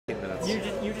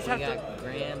minutes. You just have to.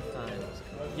 Grand finals.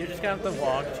 You just have to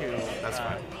walk to. That's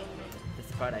fine.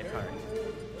 The spot I parked.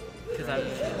 Because I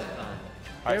was.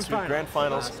 All right, so grand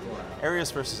finals. Last one.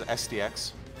 Aerious versus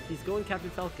SDX. He's going Captain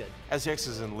Falcon. SDX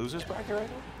is in losers bracket right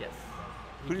now. Yes.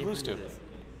 Who did he lose to?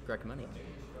 Greg Money.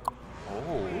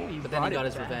 Oh. But then he got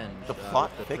his revenge. The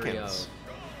plot with thickens. 3-0.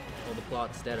 Well, the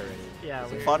plot's dead already. Yeah.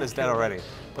 The plot is dead already,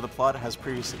 but the plot has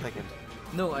previously thickened.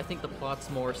 No, I think the plot's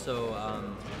more so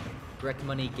Greg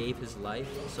Money gave his life,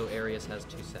 so Aerious has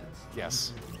 2 sets.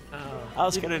 Yes. Oh.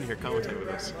 Let's get in here, commentate with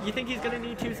us. You think he's gonna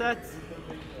need 2 sets?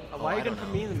 Why are you gonna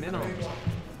put me in the middle?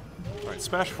 All right,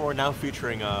 Smash 4 now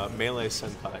featuring Melee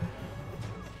Senpai.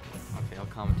 Okay, I'll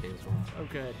commentate as well. Oh,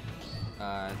 good.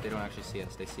 They don't actually see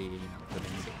us; they see the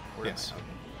main game. We're Yes. okay.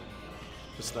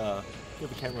 Just give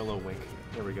the camera a little wink.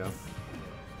 There we go.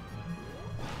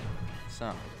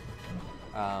 So,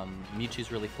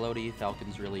 Mewtwo's really floaty.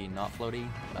 Falcon's really not floaty.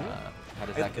 How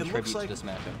does that contribute to this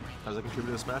matchup? How does that contribute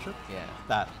to this matchup? Yeah.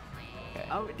 That. Okay.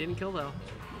 Oh, it didn't kill though.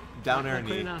 Down air Not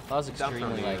quick knee. enough. That was Down throw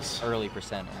extremely like knees. early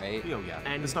percent, right? Oh, yeah.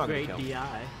 And it's not great gonna kill.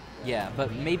 DI. Yeah,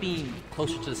 but maybe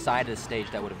closer to the side of the stage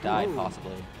that would have died Ooh.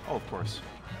 possibly. Oh, of course.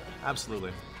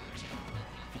 Absolutely.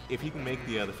 If he can make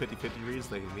the 50-50 reads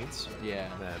that he needs, Yeah.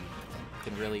 then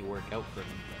Can really work out for him.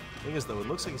 thing is though, it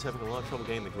looks like he's having a lot of trouble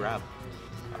getting the grab.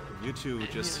 Mewtwo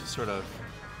just sort of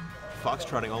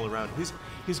foxtrotting all around.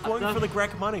 He's going for the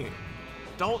Greg Money.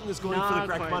 Dalton is going for the Not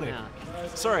Greg quite Money.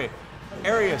 enough. Sorry,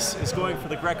 Aerious is going for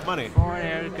the Greg Money. Forward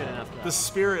air is good enough though. The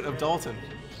spirit of Dalton.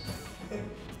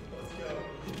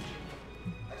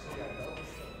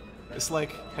 It's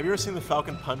like, have you ever seen the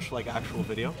Falcon Punch like actual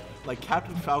video? Like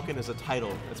Captain Falcon is a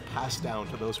title that's passed down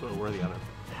to those who are worthy of it.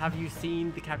 Have you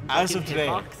seen the Captain As Falcon of today,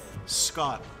 hitbox?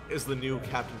 Scott is the new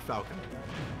Captain Falcon.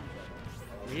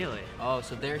 Really? Oh,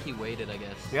 so there he waited, I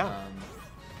guess. Yeah.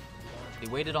 He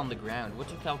waited on the ground. What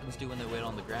do Falcons do when they wait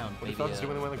on the ground? What do Falcons do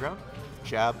when they win the ground?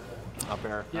 Jab, up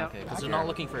air. Yeah. Okay, back because they're air. not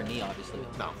looking for a knee, obviously.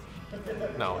 No.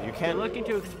 No, you They're can't. looking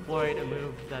to exploit a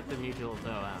move that the Mewtwo will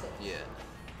throw out. Yeah.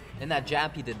 And that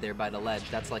jab he did there by the ledge,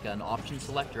 that's like an option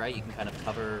select, right? You can kind of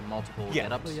cover multiple Yeah.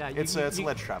 get-ups. Well, yeah, It's a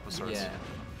ledge trap of sorts. Yeah.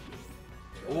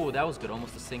 Oh, that was good.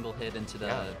 Almost a single hit into the,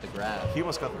 Yeah. the grab. He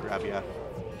almost got the grab, yeah.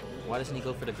 Why doesn't he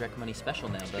go for the Greg Money special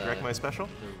now? The Greg Money special?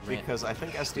 the ramp. Because I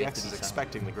think We have SDX to is decide.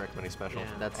 expecting the Greg Money special. Yeah.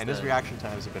 That's And his the- reaction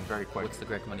times have been very quick. What's the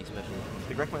Greg Money special?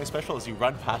 The Greg Money special is you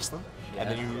run past them, and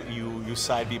Yeah. then you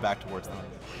side B back towards them.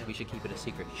 We should keep it a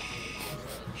secret.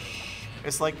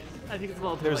 It's like, I think it's a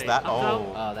little too There's late. that- Up oh.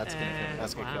 throw, Oh, that's gonna kill. and-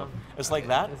 that's gonna wow. kill. It's like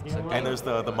that, There's new and there's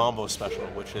the Mambo special,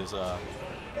 which is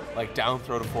like down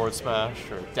throw to forward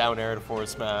smash, or down air to forward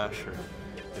smash, or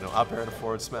up air to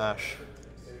forward smash.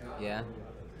 Yeah.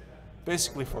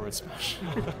 Basically forward smash.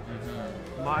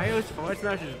 Mario's forward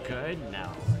smash is good?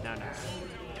 No. No, no.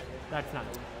 That's not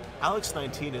good. Alex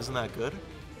 19 isn't that good?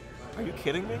 Are you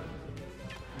kidding me?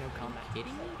 No comment.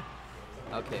 Kidding me?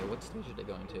 Okay, what stage are they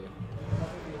going to?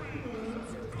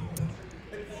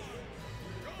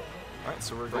 Alright,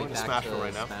 so we're going to back Smashville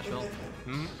right now. Smashville?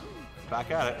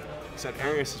 Back at it. Except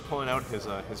Aerious is pulling out his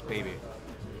baby.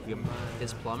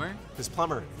 His plumber? His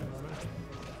plumber.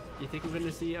 You think we're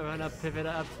gonna see a run up pivot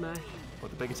up smash? With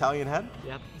the big Italian head?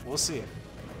 Yep. We'll see.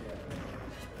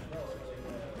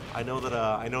 I know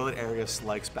that Aerious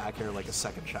likes back air like a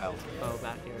second child. Oh,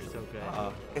 back air is so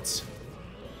good. It's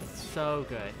So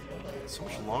good. so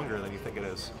much longer than you think it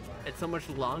is. It's so much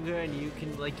longer, and you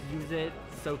can like use it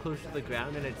so close to the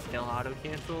ground, and it still auto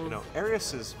cancels.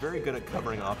 Aerious is very good at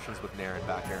covering options with nair and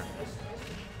back air.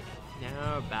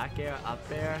 Now back air, up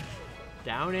air,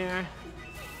 down air.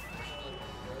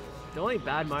 The only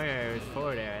bad Mario air is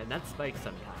forward air, and that spikes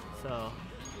sometimes. So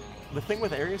The thing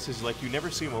with Aerious is like you never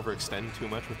see him overextend too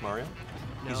much with Mario.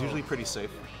 He's No. usually pretty safe.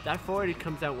 that forward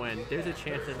comes out when there's a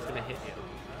chance that it's gonna hit you.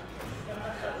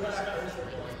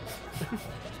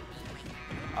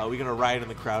 We're gonna ride in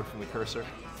the crowd from the cursor.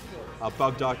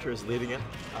 Bug Doctor is leading it.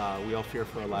 We all fear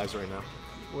for our lives right now.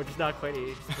 Which is not quite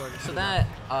easy. So that,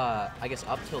 I guess,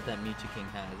 up tilt that Mewtwo King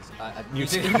has.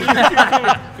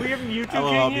 Mewtwo. We have Mewtwo I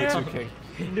love King here. Mewtwo King.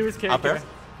 Newest Up character. air?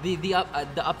 The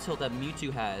up tilt that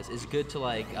Mewtwo has is good to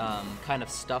like kind of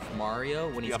stuff Mario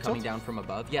when he's up coming tilt? down from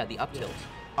above. Yeah, the up tilt.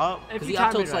 If Because you the up time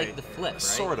it tilt's right. like the flip, right?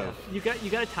 Sort of. You got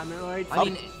to time it right. I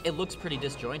mean, it looks pretty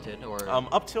disjointed, or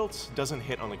Up tilt doesn't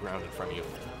hit on the ground in front of you.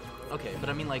 okay, but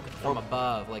I mean like from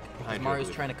above, like because Behind you, I Mario's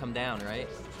believe. trying to come down, right?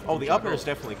 Oh, the up air is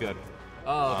definitely good.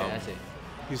 Oh, okay, I see.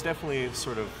 He's definitely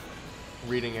sort of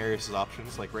reading Aerius'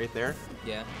 options, like right there.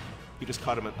 Yeah. You just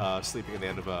caught him sleeping at the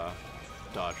end of a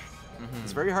dodge. Mm-hmm.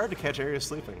 It's very hard to catch Aerius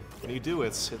sleeping. When you do,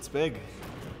 it's big.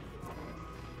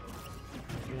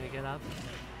 You gonna get up?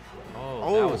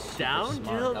 Oh, that was super down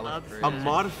smart. tilt, That was up great. smash. A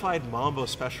modified Mambo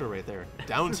special right there.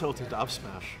 Down tilt into up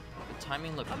smash. The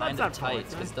timing looked that's kind not of tight forward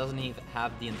because doesn't he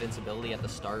have the invincibility at the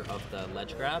start of the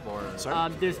ledge grab or?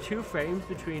 Sorry? There's 2 frames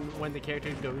between when the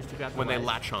character goes to grab the When they ledge.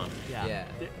 latch on. Yeah. Yeah.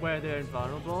 Where they're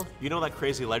invulnerable. You know that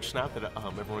crazy ledge snap that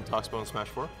everyone talks about in Smash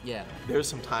 4? Yeah. There's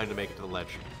some time to make it to the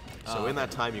ledge. So Oh, in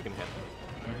that time, you can hit.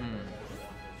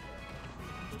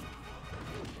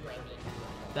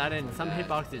 That and some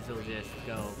hitboxes will just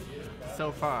go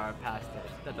so far past it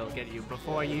that they'll get you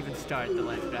before you even start the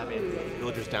ledge grabbing.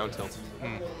 Villagers down tilt.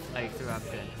 Like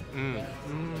Eruption.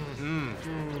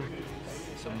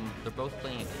 So they're both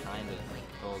playing it kind of.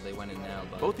 Oh, they went in now,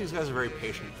 but Both these guys are very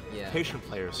patient. Yeah. Patient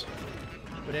players.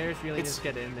 But Aerious really It's- needs to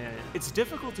get in there. It's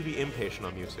difficult to be impatient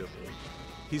on Mewtwo.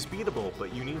 He's beatable,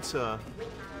 but you need to.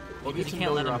 well, need you to can't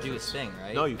know let your him do his options. thing,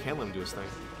 right? No, you can't let him do his thing.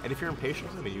 And if you're impatient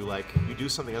with him and you do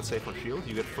something unsafe on shield,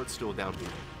 you get footstool down beat.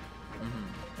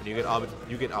 And you get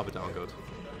Abadongoed.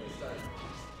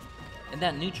 And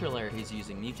that neutral air he's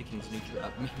using, Mewtwo King's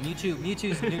neutral,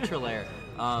 Mewtwo's neutral air,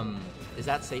 is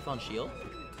that safe on shield?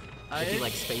 If he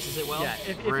like spaces it well? Yeah,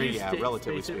 if Very- you yeah,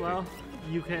 relatively space it speaking. well,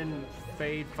 you can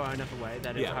fade far enough away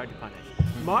that it's Yeah. hard to punish.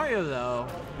 Mario, though,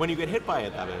 When you get hit by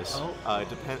it, that is. Oh. It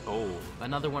depend. Oh,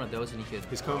 Another one of those and he could.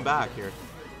 he's coming back here.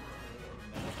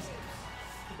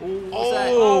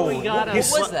 oh, we got him.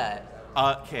 What was that?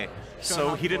 Okay, so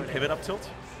how he didn't forward pivot up tilt.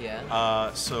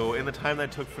 Yeah. So in the time that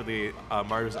it took for the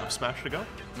Mario's up smash to go,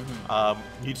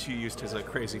 Mewtwo used his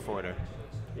crazy forward air.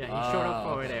 Yeah, he showed up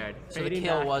forward air. So the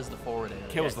kill was the forward air.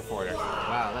 Kill was the forward air.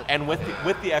 Wow. That, And with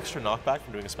the extra knockback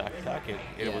from doing a smack attack, it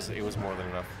Yeah. was more than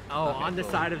enough. Oh, Okay, on the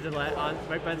cool. side of the ledge,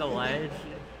 right by the ledge.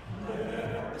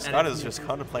 Scott is just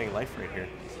contemplating life right here.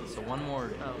 so one more,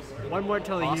 One more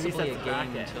till he possibly resets a the game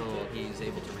bracket. until he's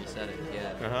able to reset it.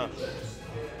 Yeah.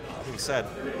 Being said,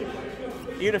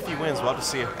 even if he wins, we'll have to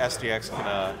see if SDX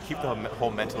can keep the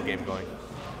whole mental game going.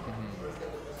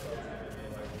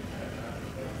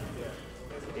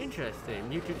 Interesting.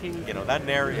 Mewtwo King. You know, that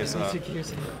Nair is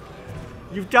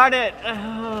You've done it!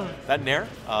 that Nair.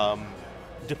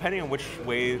 Depending on which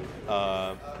way,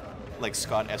 like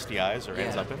Scott SDIs or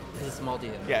ends up in. Because it's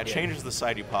multi-hit. Yeah, it changes the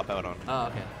side you pop out on. Oh,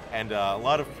 okay. And a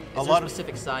lot Is there a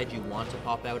specific side you want to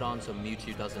pop out on so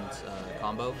Mewtwo doesn't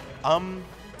combo?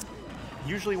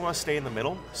 usually want to stay in the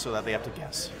middle so that they have to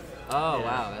guess. Oh, Yeah.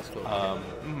 wow, that's cool.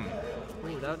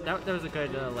 Ooh, that was a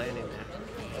good landing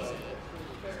there.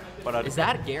 But Is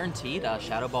that guaranteed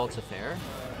Shadow Ball to fair?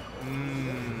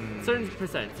 Certain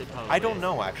percents, it probably I don't is.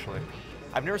 know actually.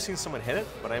 I've never seen someone hit it,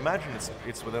 but I imagine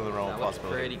it's within the realm That of looks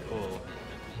possibility. pretty cool.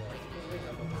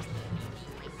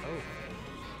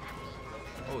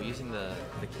 Oh, using the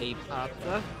cape. Up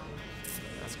the.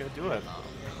 That's gonna do it.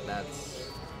 That's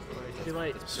Too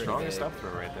late. Strongest big. up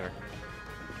throw right there.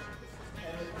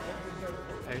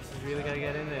 Aerious is really gotta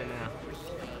get in there now.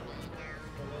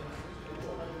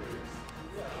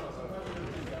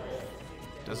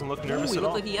 Doesn't look Ooh, nervous he at looked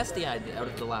all. like he SDI'd out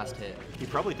of the last hit. He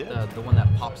probably did. The one that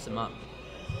pops him up.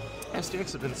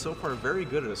 SDX have been so far very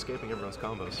good at escaping everyone's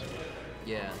combos.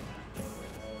 Yeah.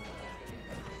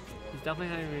 He's definitely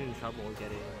having trouble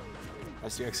getting.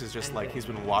 SDX is just like he's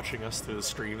been watching us through the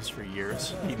streams for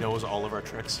years. He knows all of our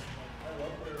tricks.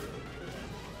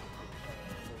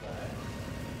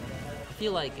 I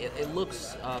feel like it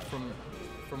looks from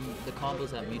the combos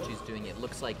that Mewtwo's doing, it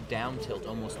looks like down tilt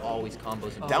almost always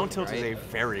combos him. Down tilt is right? a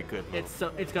very good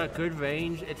move. It's got good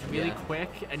range. It's really Yeah. quick,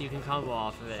 and you can combo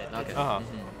off of it. Okay.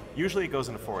 Usually it goes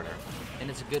into forward air. And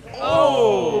it's a good.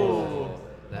 Oh!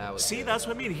 That was. See, that's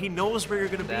what I mean. He knows where you're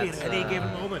going to be That's, at any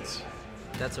given moment.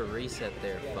 That's a reset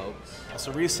there, folks. That's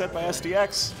a reset by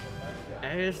SDX.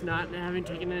 Aerious not having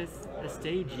taken a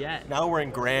stage yet. Now we're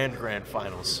in grand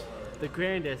finals. The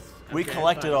grandest. of We grand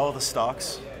collected finals. all the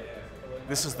stocks.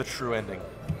 This is the true ending.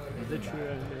 The true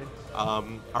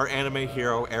ending. Our anime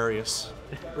hero Aerious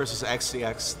versus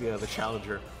XDX, the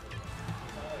challenger.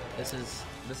 This is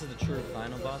the true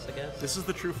final boss, I guess. This is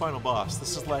the true final boss.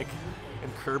 This is like in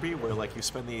Kirby where like you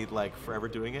spend the like forever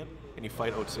doing it and you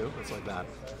fight O2. It's like that.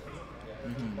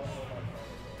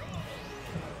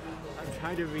 I'm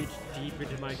trying to reach deep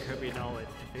into my Kirby knowledge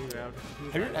to figure out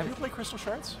who that Have is. you played Crystal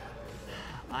Shards?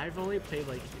 I've only played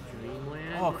like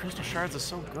Dreamland. Oh, Crystal Shards is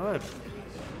so good.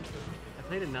 I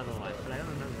played another one, but I don't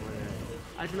remember what it is.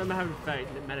 I just remember having to fight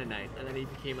Meta Knight, and then he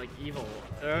became like evil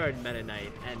Meta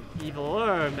Knight and evil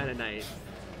Meta Knight.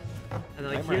 And then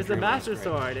like Nightmare here's the Dreamland's Master great.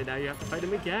 Sword, and now you have to fight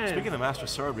him again. Speaking of Master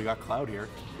Sword, we got Cloud here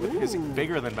with his Ooh.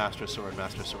 bigger than Master Sword.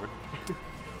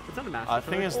 It's not a master sword.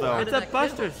 Thing is, though, It's a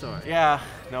buster sword. yeah,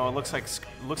 no, it looks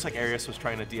like Aerious was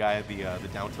trying to DI the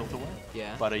down tilt away.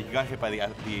 Yeah. But he got hit by the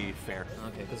fair.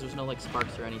 Okay, because there's no like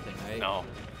sparks or anything, right? No.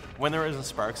 When there isn't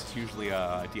sparks, it's usually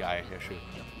a DI issue.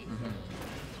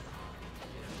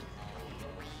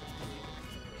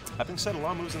 That being said, a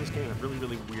lot of moves in this game have really,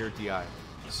 really weird DI.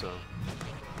 So.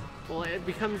 Well, it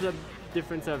becomes a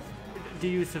difference of, do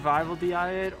you survival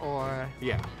DI it or?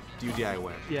 Yeah. Do you DI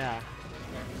away? Yeah.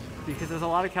 Because there's a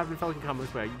lot of Captain Falcon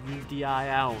combos where you DI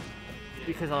out,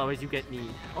 because otherwise you get kneed.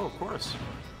 Oh, of course.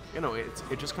 You know, it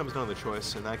just comes down to the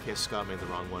choice. In that case, Scott made the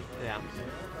wrong one. Yeah.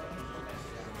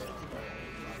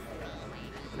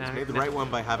 He's made the right one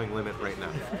by having limit right now.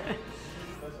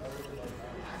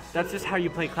 That's just how you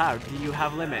play Cloud. Do you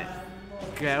have limit?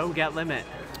 Go get limit.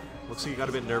 Looks like you got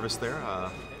a bit nervous there.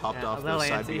 Popped off the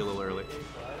side B a little early.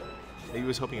 Maybe he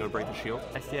was hoping it would break the shield.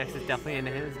 SDX is definitely in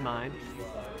his mind.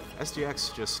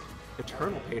 SDX just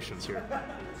eternal patience here.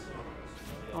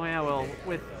 Oh yeah, well,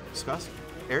 with... Scott,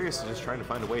 Aerious is just trying to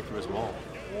find a way through his wall.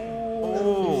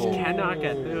 Oh! Cannot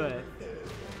get through it.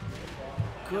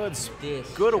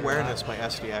 Good awareness by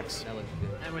SDX. That looks good.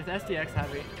 And with SDX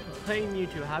playing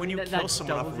Mewtwo, having When you kill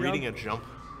someone off reading a jump,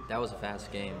 That was a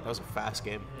fast game. that was a fast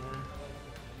game.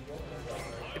 Yeah.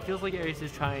 It feels like Aerious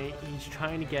is trying. He's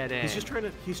trying to get in.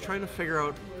 He's trying to figure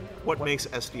out what makes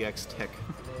SDX tick.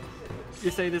 You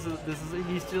say this is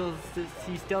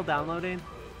he's still downloading.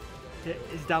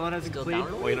 His download hasn't Still complete.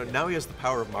 downloading? Well, you know, now he has the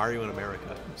power of Mario in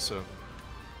America, so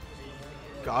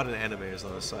God and anime is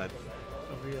on his side.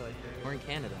 Oh, really? We're in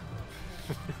Canada.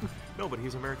 No, but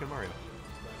he's American Mario,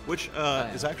 which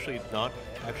is actually not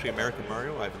actually American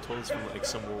Mario. I've been told it's from like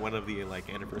one of the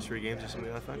like anniversary games or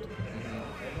something like that effect.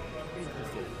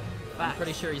 I'm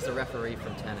pretty sure he's the referee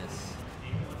from tennis.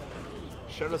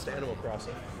 Shout out to Animal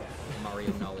Crossing.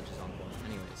 Mario knowledge is on point.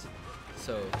 Anyways,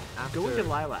 so Go into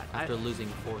Lilac. after losing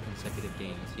 4 consecutive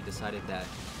games, he decided that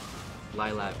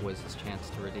Lilac was his chance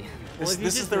to redeem. Well, if you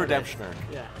This is just the notice- redemption arc.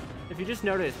 Yeah. If you just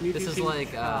notice, Mewtwo This is seems-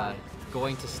 like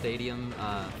going to stadium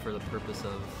for the purpose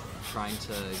of trying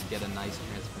to get a nice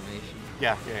transformation.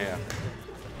 Yeah.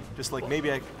 Just like maybe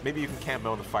you can camp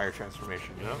out on the fire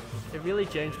transformation, you know? it really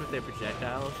changed with their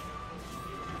projectiles.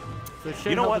 So it should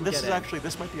You know help what? him This get is in.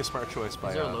 this might be a smart choice by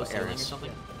Is there a low ceiling or Aerious.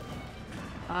 something?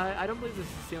 I don't believe the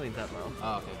ceiling's that low.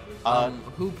 Oh, okay.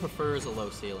 Who prefers a low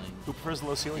ceiling? Who prefers the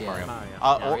low ceiling, Yeah, Mario? Mario.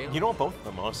 Or, Mario? you know what? Both of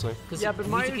them, honestly. Because Yeah, but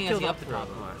Mario Mewtwo has feels the up up the throw. top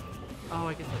more. Oh,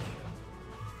 I guess that's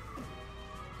true.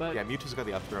 But Yeah, Mewtwo's got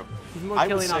the up throw. he's more I would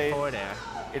killing off say forward air.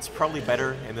 it's probably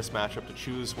better in this matchup to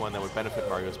choose one that would benefit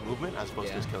Mario's movement as opposed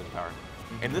to Yeah. his killing power.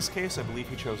 In this case, I believe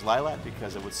he chose Lilac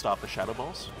because it would stop the Shadow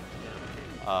Balls,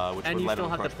 which And would you let still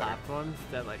him have the approach better. platforms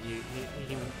that let you he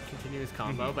can continue his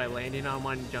combo by landing on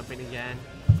one, jumping again.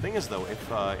 Thing is, though, if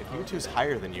Mewtwo's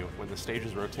higher than you when the stage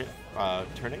is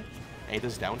turning, and he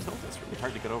does down tilt, it's really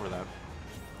hard to get over that.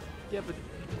 Yeah, but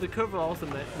the curve will also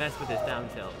mess with his down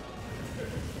tilt.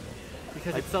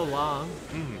 Because it's so long.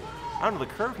 I don't know, the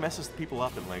curve messes people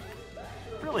up in like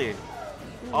really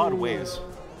odd ways.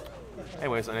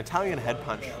 Anyways, an Italian head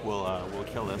punch will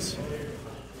kill this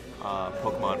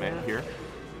Pokemon man here.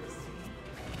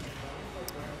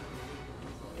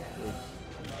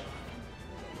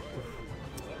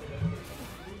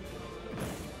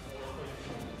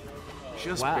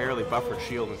 Just Wow. barely buffered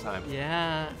shield in time.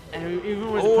 Yeah, and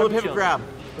even with Oh, the the purple pivot shield. grab.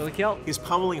 Will it kill? He's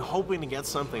pummeling, hoping to get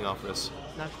something off this.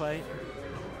 Not quite.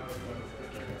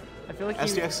 I feel like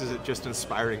SDX is just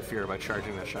inspiring fear by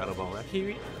charging that Shadow Ball.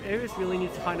 Right? Aerious really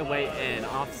needs to find a way in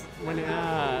off when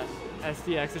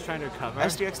SDX is trying to recover.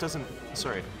 SDX doesn't.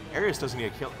 Sorry, Aerious doesn't need a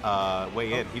kill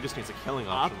way in. He just needs a killing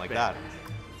option Up like air. that.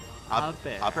 Up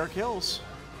air. Up air kills.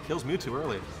 Kills Mewtwo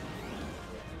early.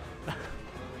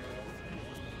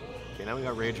 Okay, now we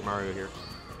got Rage Mario here.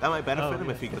 That might benefit him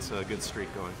yeah. if he gets a good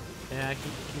streak going. Yeah, he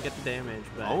can get the damage,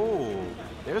 but Oh,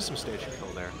 there's some stage control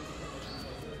there.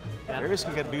 yeah. Aerious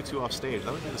can get Mewtwo off stage.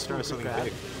 That would be the start of something grab.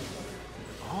 big.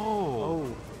 Oh.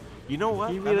 You know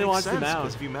what? He That really makes wants him sense, out.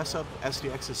 because if you mess up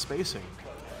SDX's spacing,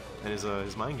 then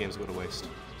his mind games go to waste.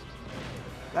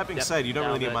 That being Yep, said, you don't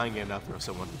really down need a it. mind game to outthrow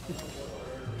someone.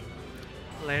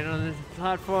 Land on this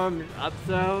platform, up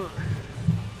throw.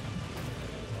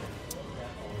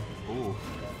 Ooh,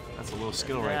 that's a little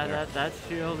skill Yeah, right there. that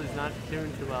shield is not doing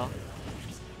too well.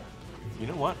 You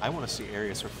know what? I want to see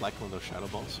Aerious reflect one of those Shadow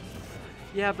Balls.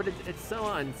 Yeah, but it's so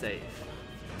unsafe.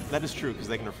 That is true, because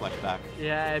they can reflect back.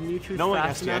 Yeah, and Mewtwo's Knowing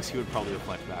fast SDX, enough. he would probably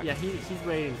reflect back. Yeah, he's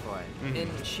waiting for it.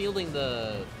 And shielding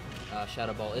the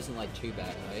Shadow Ball isn't like too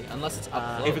bad, right? Unless it's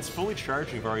up close. If it's fully charged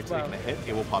and you've already taken a hit,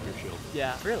 it will pop your shield.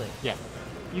 Yeah. Really? Yeah.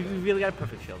 You really got a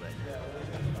perfect shield it.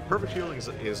 Perfect shielding is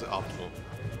optimal.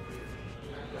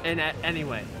 And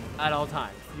anyway, at all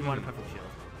times, you want a perfect shield.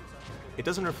 It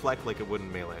doesn't reflect like it would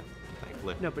in melee,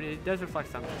 thankfully. No, but it does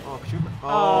reflect something. Oh, shoot.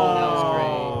 Oh,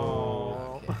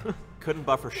 that was great. Couldn't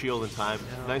buffer shield in time.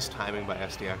 No. Nice timing by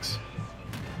SDX.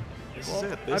 This is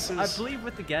it. I believe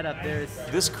with the getup,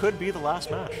 This could be the last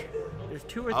match there's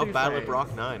 2 or 3 of Battle at frames.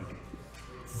 Brock 9.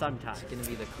 Sometimes. It's gonna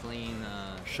be the clean.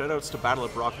 Shoutouts to Battle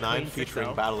at Brock 9 Clean featuring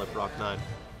 6-0. Battle at Brock 9.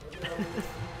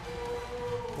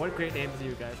 What great names do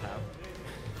you guys have?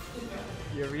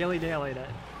 You're really nailing it.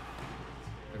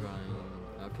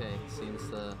 Okay, seems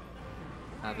to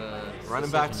have a.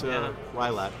 Running back to Yeah.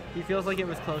 Lilat. He feels like it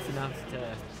was close enough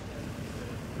to.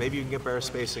 Maybe you can get better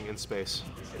spacing in space.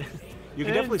 You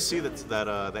can definitely see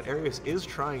that Aerious is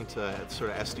trying to sort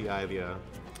of SDI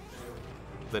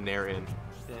the Nair in.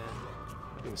 Yeah.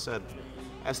 Being said,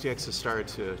 SDX has started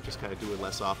to just kind of do it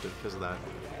less often because of that.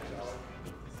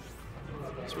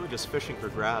 It's really just fishing for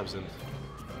grabs and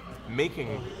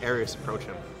making Aerious approach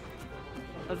him.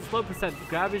 That's a slow percent.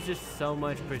 Grab is just so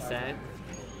much percent.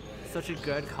 Such a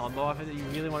good combo off it that you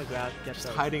really want to grab, get Just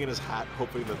those. hiding in his hat,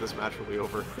 hoping that this match will be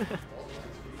over.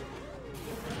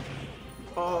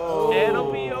 Oh!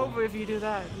 It'll be over if you do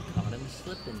that. Caught him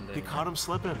slipping there. He caught him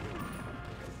slipping.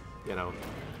 You know,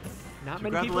 Not you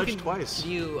many grabbed the people ledge can. twice.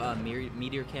 Can you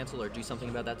meteor cancel or do something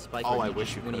about that spike? Oh, or I you wish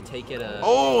just- you When you could. take it.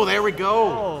 Oh, there we go!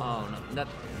 Oh no,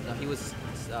 no, he was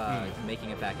making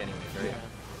it back anyway, right?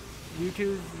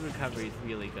 Mewtwo's recovery is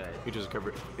really good. He just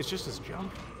covered. It's just his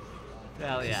jump.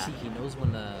 Well, yeah. See, he knows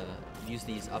when to use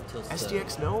these up tilts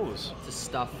SDX knows. to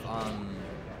stuff.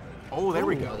 Oh, there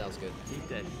we Oh, go. that was good. He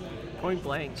did. Point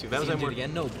blank. See, Is that was he gonna do more. it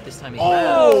again? No, this time he's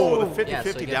Oh, the Oh! 50-50 Yeah, so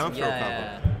he gets- down throw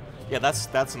yeah. combo. Yeah,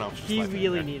 that's an option. He slide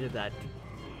really there. needed that.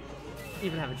 To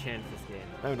even have a chance this game.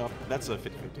 No, no, that's a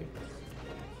 50-50.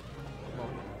 Well,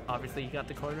 obviously you got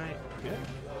the coin right. Yeah.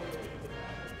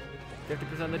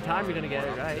 50% of the time you're gonna get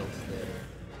it right. tilts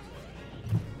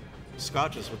there.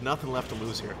 Scotches with nothing left to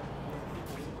lose here.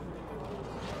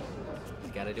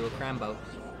 He's got to do a crambo.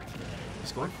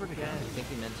 He's going for it again. I think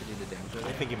he meant to do the down throw I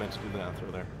there. think he meant to do the down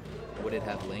throw there. Would it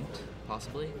have linked,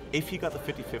 possibly? If he got the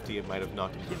 50-50, it might have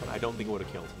knocked him down. I don't think it would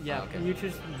have killed. Yeah, okay. Mewtwo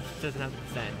just doesn't have the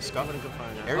percent. Scott- Wouldn't go far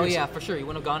enough. Aerious- Oh yeah, for sure. He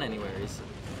wouldn't have gone anywhere.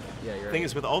 Yeah, you're right. Thing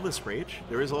is, with all this rage,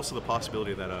 there is also the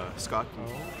possibility that Scott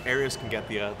Aerious can get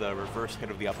the reverse hit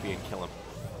of the up B and kill him.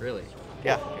 Really?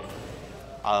 Yeah.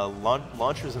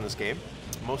 Launchers in this game,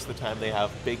 most of the time they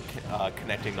have big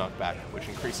connecting knockback, which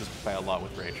increases by a lot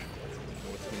with rage.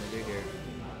 What's he gonna do here?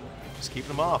 Just keeping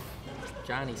them off.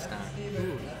 Johnny Stein.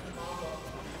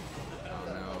 Oh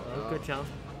no. Oh, good jump.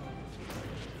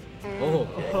 Oh,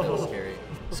 that was scary.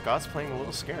 Scott's playing a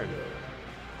little scared.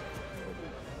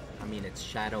 I mean, it's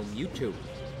Shadow Mewtwo.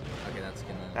 Okay, that's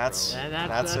gonna. That's And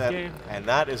that's that's it. game. And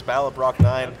that is Battle of Brock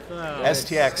 9. That's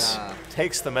STX stuff.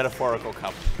 takes the metaphorical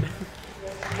cup.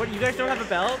 What, you guys don't have a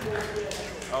belt?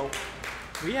 Oh,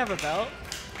 We have a belt.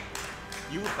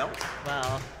 you have a belt?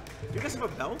 Well, You guys have a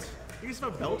belt? You guys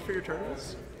have a belt for your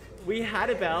tournaments? we had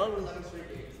a belt.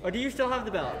 Or do you still have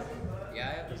the belt?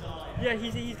 Yeah. Yeah,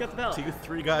 he's got the belt. So you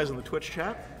 3 guys in the Twitch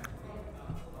chat?